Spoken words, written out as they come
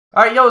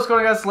Alright, yo, what's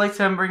going on, guys? Like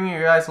I'm bringing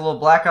you guys a little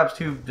Black Ops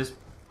 2, just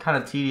kind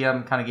of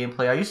TDM kind of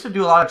gameplay. I used to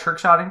do a lot of trick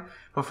shotting,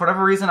 but for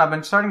whatever reason, I've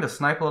been starting to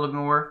snipe a little bit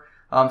more.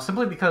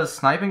 Simply because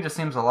sniping just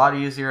seems a lot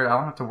easier. I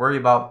don't have to worry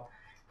about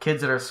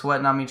kids that are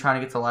sweating on me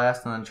trying to get to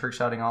last, and then trick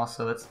shotting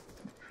also. This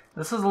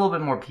is a little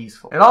bit more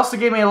peaceful. It also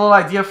gave me a little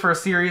idea for a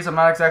series. I'm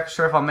not exactly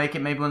sure if I'll make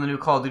it. Maybe when the new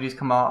Call of Duties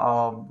come out,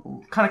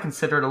 I'll kind of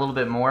consider it a little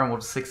bit more, and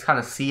we'll just kind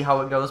of see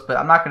how it goes. But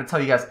I'm not going to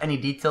tell you guys any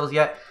details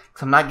yet,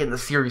 because I'm not getting the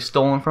series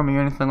stolen from me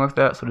or anything like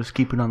that, so just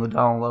keep it on the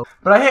down low.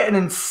 But I hit an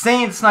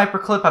insane sniper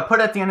clip. I put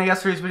it at the end of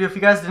yesterday's video. If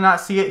you guys did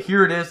not see it,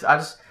 here it is. I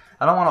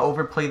don't want to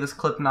overplay this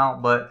clip now,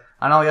 but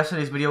I know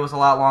yesterday's video was a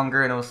lot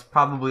longer, and it was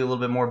probably a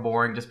little bit more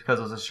boring just because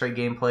it was a straight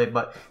gameplay.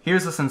 But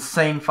here's this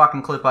insane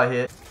fucking clip I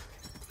hit.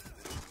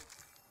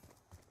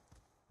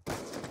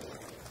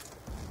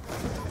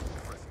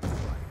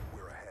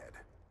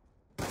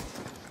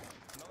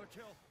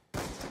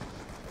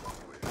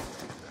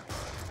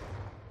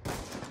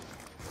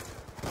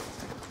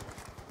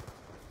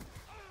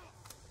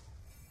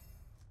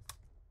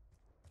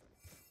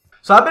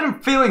 So I've been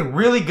feeling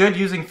really good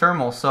using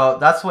thermal, so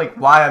that's like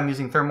why I'm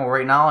using thermal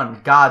right now,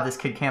 and god, this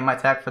kid canned my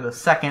tack for the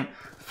second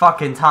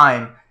fucking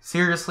time.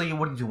 Seriously,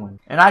 what are you doing?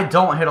 And I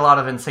don't hit a lot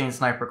of insane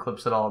sniper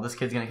clips at all. This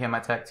kid's gonna can my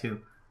tack too.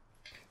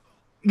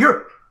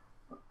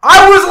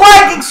 I was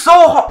lagging so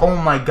hard! Oh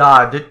my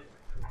god, dude.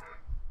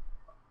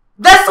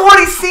 That's what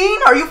he's seen?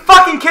 Are you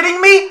fucking kidding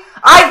me?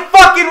 I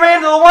fucking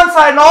ran to the one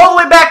side and all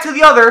the way back to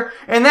the other,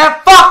 and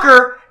that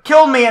fucker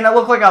killed me, and it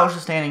looked like I was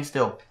just standing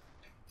still.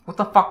 What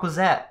the fuck was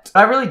that?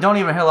 I really don't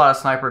even hit a lot of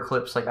sniper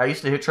clips. Like, I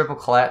used to hit triple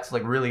collats,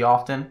 like, really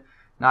often.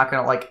 Not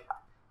gonna, like,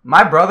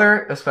 my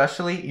brother,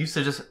 especially, used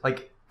to just,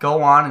 like,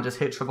 go on and just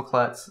hit triple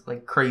collats,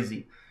 like,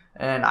 crazy.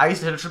 And I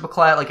used to hit a triple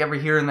collat, like,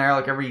 every here and there,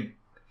 like,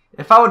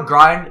 if I would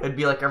grind, it'd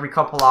be, like, every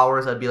couple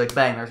hours, I'd be like,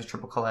 bang, there's a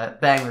triple collat,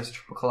 bang, there's a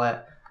triple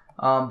collat.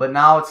 But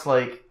now it's,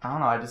 like, I don't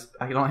know,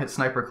 I don't hit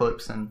sniper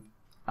clips, and,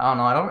 I don't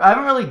know, I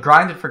haven't really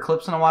grinded for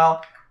clips in a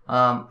while.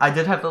 I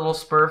did have the little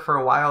spur for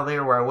a while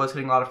there where I was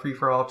hitting a lot of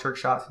free-for-all trick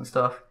shots and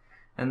stuff.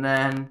 And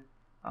then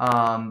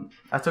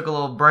I took a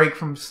little break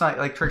from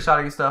like trick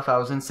shotting and stuff. I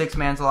was in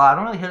 6-mans a lot. I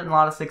don't really hit in a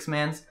lot of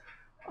 6-mans.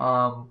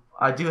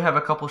 I do have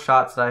a couple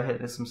shots that I hit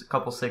in a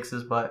couple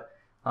 6s, but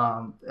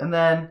and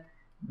then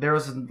there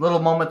was a little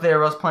moment there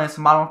where I was playing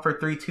some Modern Warfare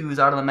 3 2s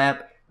out of the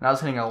map, and I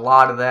was hitting a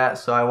lot of that,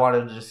 so I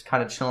wanted to just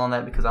kind of chill on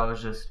that because I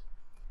was just,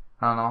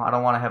 I don't know, I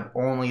don't want to have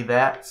only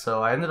that.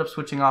 So I ended up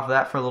switching off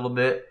that for a little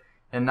bit.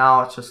 And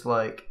now it's just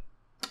like,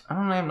 I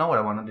don't even know what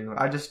I want to do.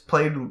 I just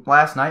played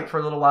last night for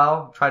a little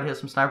while, tried to hit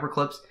some sniper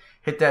clips,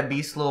 hit that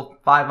beast little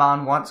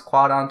 5-on once,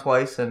 quad on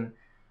twice, and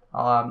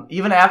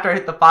even after I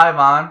hit the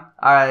 5-on,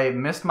 I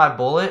missed my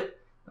bullet.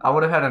 I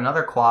would have had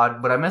another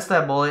quad, but I missed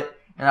that bullet,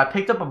 and I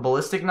picked up a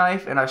ballistic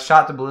knife, and I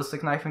shot the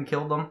ballistic knife and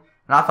killed them.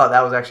 And I thought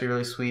that was actually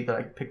really sweet that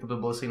I picked up the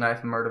ballistic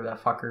knife and murdered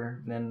that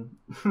fucker. And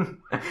then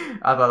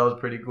I thought that was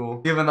pretty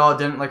cool. Even though it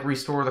didn't like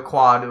restore the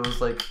quad, it was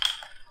like,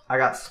 I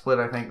got split,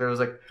 I think. There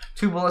was like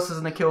 2 ballistas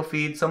in the kill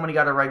feed. Somebody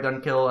got a right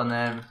gun kill, and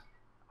then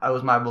I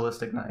was my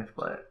ballistic knife.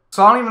 But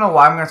so I don't even know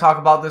why I'm going to talk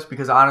about this,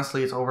 because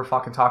honestly, it's over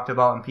fucking talked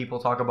about, and people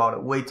talk about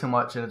it way too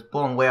much, and it's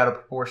blown way out of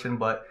proportion.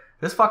 But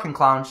this fucking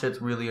clown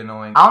shit's really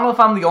annoying. I don't know if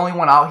I'm the only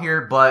one out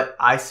here, but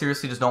I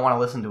seriously just don't want to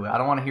listen to it. I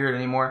don't want to hear it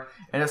anymore.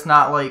 And it's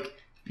not like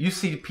you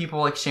see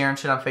people like sharing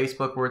shit on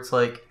Facebook where it's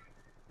like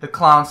the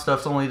clown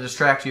stuff's only to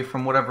distract you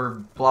from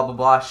whatever blah blah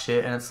blah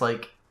shit, and it's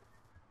like,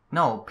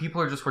 no, people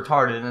are just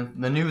retarded,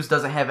 and the news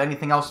doesn't have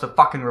anything else to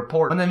fucking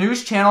report. When the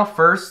news channel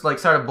first, like,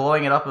 started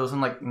blowing it up, it was in,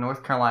 like,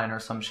 North Carolina or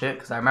some shit,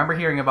 because I remember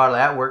hearing about it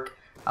at work.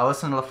 I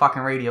listen to the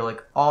fucking radio,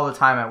 like, all the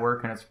time at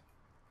work, and it's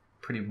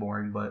pretty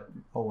boring, but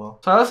oh well.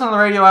 So I listened to the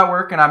radio at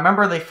work, and I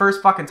remember they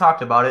first fucking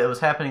talked about it. It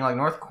was happening, like,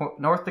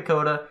 North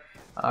Dakota,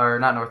 or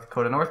not North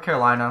Dakota, North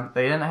Carolina.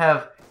 They didn't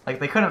have, like,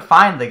 they couldn't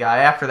find the guy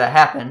after that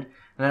happened.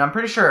 And then I'm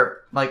pretty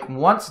sure, like,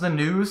 once the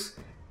news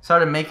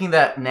started making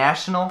that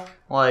national,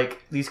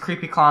 like, these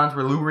creepy clowns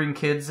were luring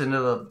kids into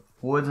the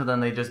woods, and then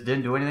they just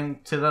didn't do anything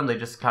to them. They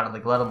just kind of,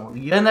 like, let them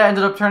leave. And that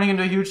ended up turning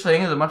into a huge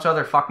thing. There's a bunch of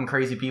other fucking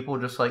crazy people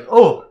just like,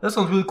 oh, that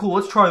sounds really cool.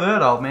 Let's try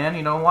that out, man.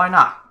 You know, why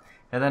not?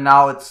 And then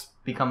now it's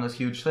become this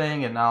huge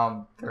thing, and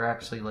now they're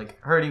actually, like,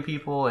 hurting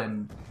people,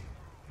 and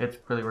it's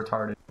really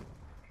retarded.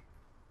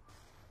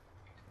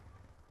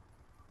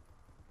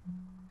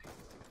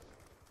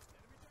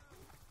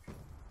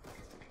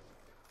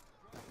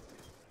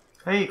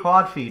 Hey,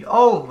 quad feed.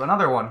 Oh,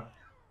 another one.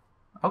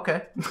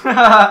 Okay.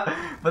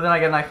 But then I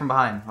get a knife from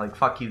behind. Like,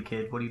 fuck you,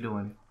 kid. What are you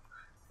doing?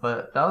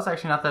 But that was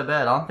actually not that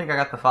bad. I don't think I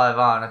got the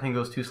 5-on. I think it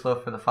was too slow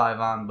for the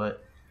 5-on.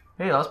 But,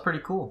 hey, that was pretty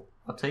cool.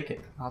 I'll take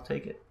it. I'll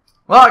take it.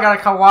 Well, I got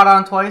a quad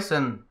on twice,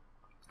 and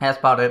that's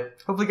about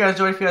it. Hopefully you guys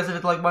enjoyed. If you guys hit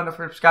the like button,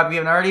 subscribe if you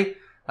haven't already.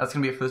 That's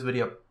going to be it for this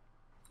video.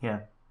 Yeah.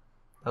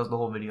 That was the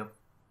whole video.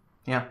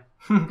 Yeah.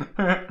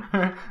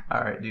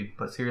 Alright, dude.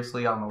 But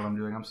seriously, I don't know what I'm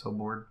doing. I'm so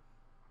bored.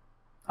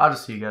 I'll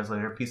just see you guys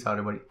later. Peace out,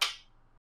 everybody.